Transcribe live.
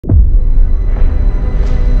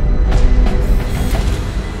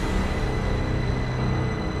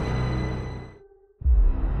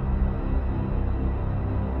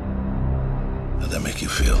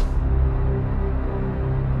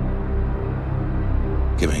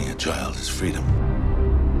Giving a child his freedom.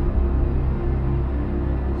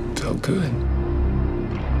 Felt good.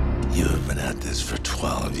 You have been at this for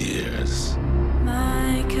 12 years.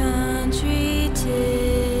 My country,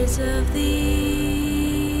 'tis of thee.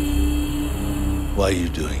 Why are you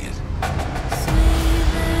doing it? Sweet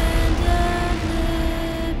land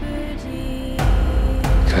of liberty.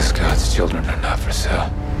 Because God's children are not for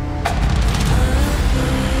sale.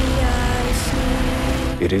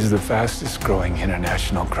 It is the fastest growing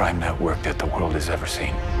international crime network that the world has ever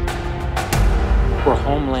seen. We're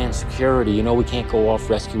Homeland Security. You know we can't go off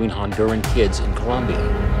rescuing Honduran kids in Colombia.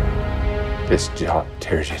 This job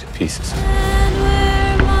tears you to pieces. And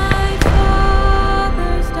where my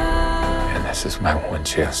fathers died. And this is my one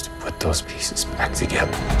chance to put those pieces back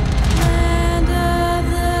together. Land of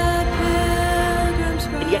the Pilgrim's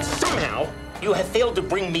And yet somehow you have failed to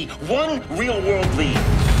bring me one real-world lead.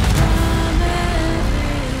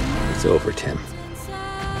 It's over, Tim.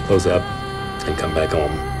 Close up and come back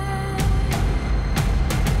home.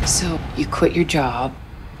 So you quit your job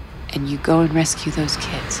and you go and rescue those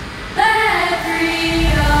kids.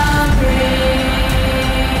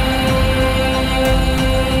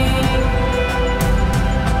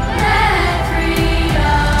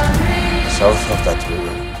 South of that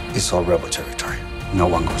river is all rebel territory. No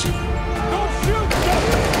one goes in.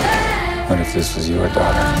 What if this was your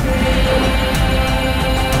daughter?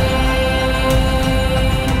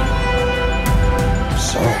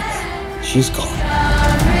 So, she's gone.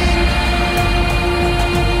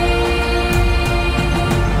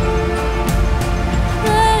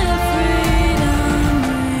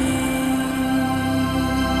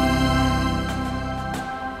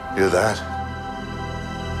 Hear that?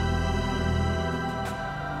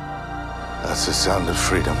 That's the sound of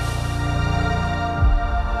freedom.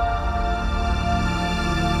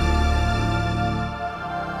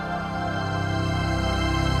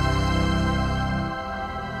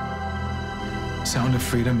 Sound of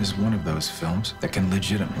Freedom is one of those films that can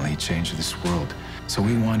legitimately change this world. So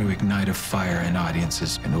we want to ignite a fire in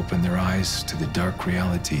audiences and open their eyes to the dark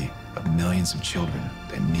reality of millions of children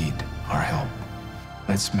that need our help.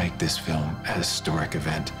 Let's make this film a historic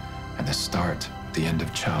event and the start, the end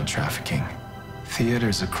of child trafficking.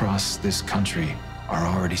 Theaters across this country are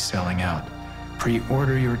already selling out.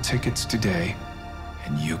 Pre-order your tickets today,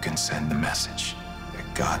 and you can send the message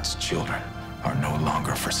that God's children are no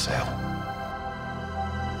longer for sale.